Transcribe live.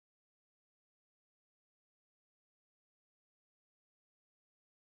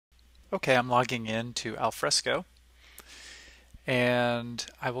Okay, I'm logging in to Alfresco and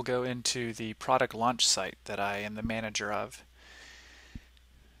I will go into the product launch site that I am the manager of.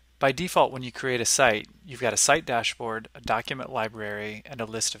 By default, when you create a site, you've got a site dashboard, a document library, and a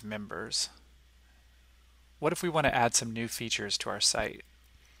list of members. What if we want to add some new features to our site?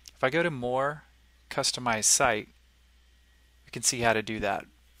 If I go to More, Customize Site, we can see how to do that.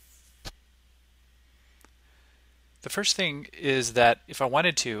 The first thing is that if I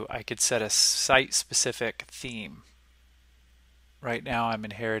wanted to, I could set a site-specific theme. Right now I'm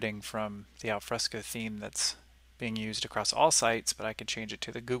inheriting from the Alfresco theme that's being used across all sites, but I could change it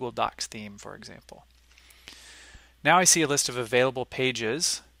to the Google Docs theme, for example. Now I see a list of available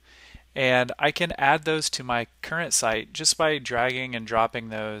pages, and I can add those to my current site just by dragging and dropping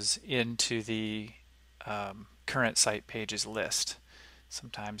those into the current site pages list.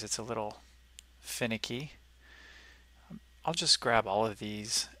 Sometimes it's a little finicky. I'll just grab all of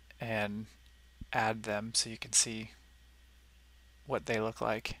these and add them so you can see what they look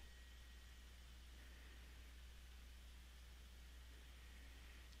like.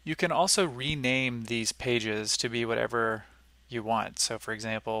 You can also rename these pages to be whatever you want. So for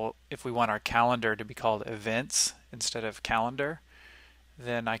example, if we want our calendar to be called events instead of calendar,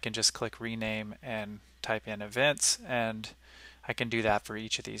 then I can just click rename and type in events, and I can do that for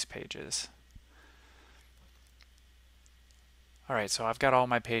each of these pages. Alright, so I've got all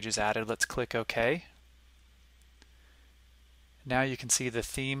my pages added. Let's click OK. Now you can see the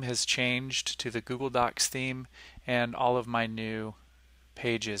theme has changed to the Google Docs theme, and all of my new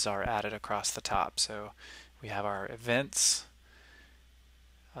pages are added across the top. So we have our events,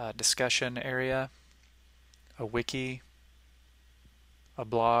 discussion area, a wiki, a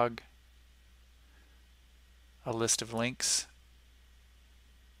blog, a list of links,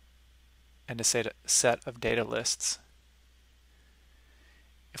 and a set of data lists.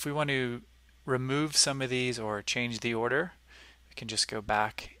 If we want to remove some of these or change the order, we can just go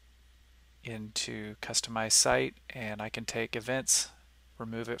back into Customize Site, and I can take events,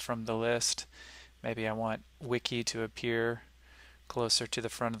 remove it from the list. Maybe I want wiki to appear closer to the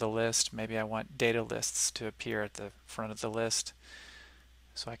front of the list. Maybe I want data lists to appear at the front of the list.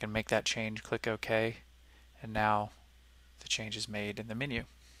 So I can make that change, click OK, and now the change is made in the menu.